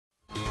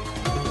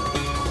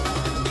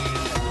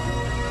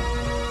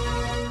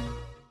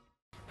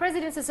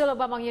President Susilo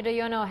Bambang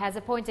Yudhoyono has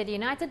appointed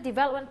United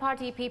Development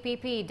Party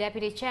 (PPP)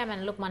 Deputy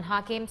Chairman Lukman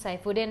Hakim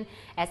Saifuddin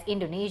as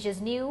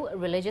Indonesia's new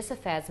Religious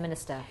Affairs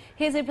Minister.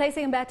 He is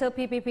replacing embattled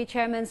PPP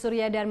Chairman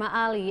Suryadharma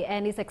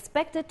and is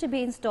expected to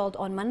be installed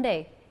on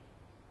Monday.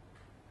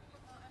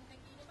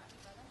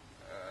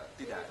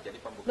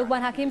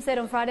 Lukman Hakim said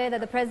on Friday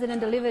that the president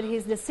delivered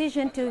his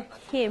decision to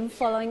him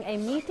following a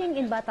meeting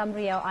in Batam,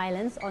 Riau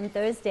Islands on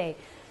Thursday.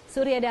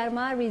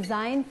 Suryadharma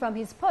resigned from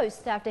his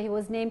post after he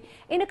was named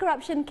in a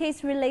corruption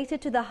case related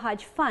to the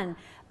Hajj Fund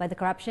by the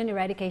Corruption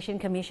Eradication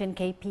Commission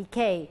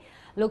 (KPK).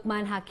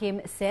 Lukman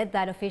Hakim said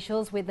that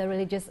officials with the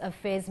Religious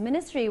Affairs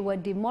Ministry were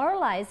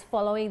demoralized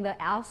following the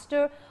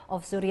ouster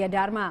of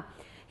Suryadharma.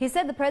 He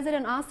said the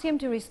president asked him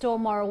to restore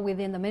morale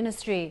within the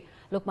ministry.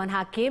 Lukman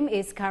Hakim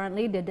is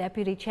currently the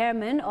deputy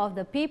chairman of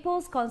the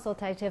People's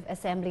Consultative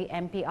Assembly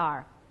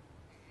 (MPR).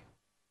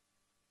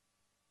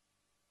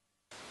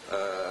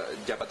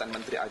 Jabatan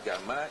Menteri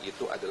Agama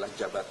itu adalah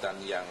jabatan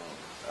yang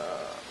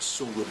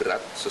sungguh berat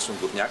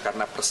sesungguhnya,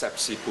 karena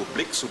persepsi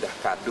publik sudah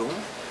kadung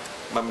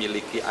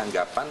memiliki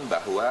anggapan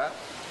bahwa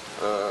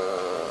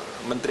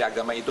Menteri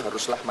Agama itu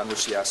haruslah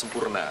manusia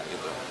sempurna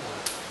gitu,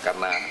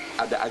 karena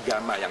ada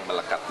agama yang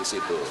melekat di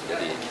situ.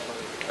 Jadi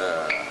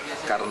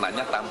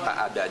karenanya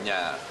tanpa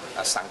adanya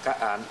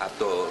sangkaan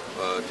atau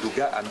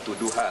dugaan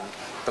tuduhan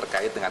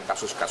terkait dengan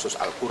kasus-kasus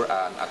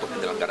Al-Quran atau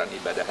penyelenggaraan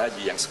ibadah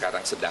haji yang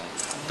sekarang sedang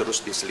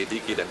terus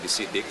diselidiki dan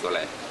disidik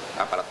oleh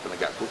aparat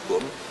penegak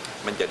hukum,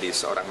 menjadi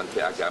seorang menteri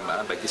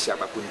agama bagi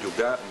siapapun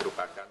juga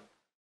merupakan